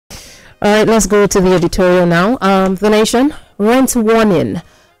All right, let's go to the editorial now. The Nation, rent warning.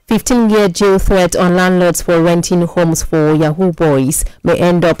 15-year jail threat on landlords for renting homes for Yahoo boys may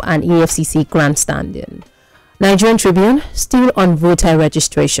end up an EFCC grandstanding. Nigerian Tribune, still on voter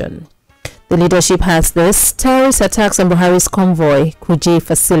registration. The leadership has this. Terrorist attacks on Buhari's convoy, Kuje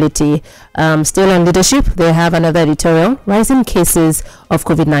facility. Still on leadership, they have another editorial, rising cases of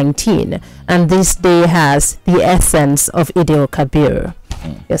COVID-19. And this day has the essence of 𝐒𝐿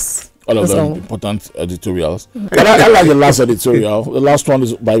Yes. All of them important editorials. I like the last editorial. The last one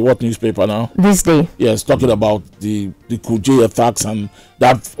is by what newspaper now? This Day. Yes, talking about the Kuje attacks and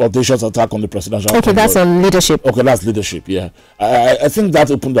that audacious attack on the presidential Okay, convoy. That's on leadership. Okay, that's leadership, yeah. I think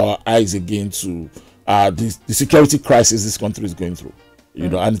that opened our eyes again to the security crisis this country is going through. You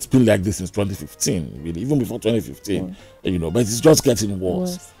know, and it's been like this since 2015, really, even before 2015, you know, but it's just getting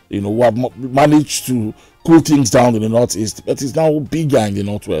worse. You know, we have managed to cool things down in the northeast, but it's now bigger in the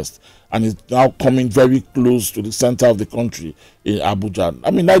northwest, and it's now coming very close to the center of the country in Abuja.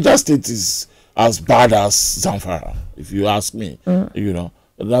 I mean, Niger State is as bad as Zamfara, if you ask me. You know,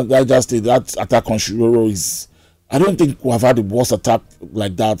 Niger State, that attack on Shiroro is, I don't think we have had the worst attack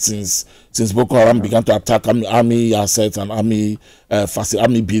like that since Boko Haram began to attack army assets and army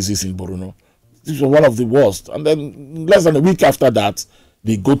bases in Borno. This was one of the worst. And then less than a week after that,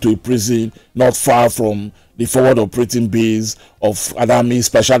 they go to a prison not far from the forward operating base of an army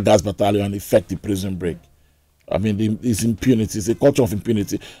special gas battalion and effect the prison break. I mean, it's impunity. It's a culture of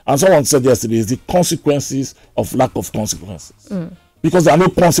impunity. And someone said yesterday, it's the consequences of lack of consequences. Because there are no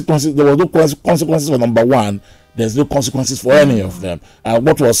consequences. There were no consequences for number one. There's no consequences for any of them. And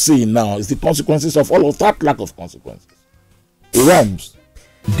what we're seeing now is the consequences of all of that lack of consequences. It rhymes.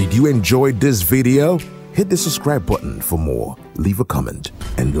 Did you enjoy this video? Hit the subscribe button for more. Leave a comment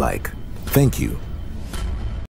and like. Thank you.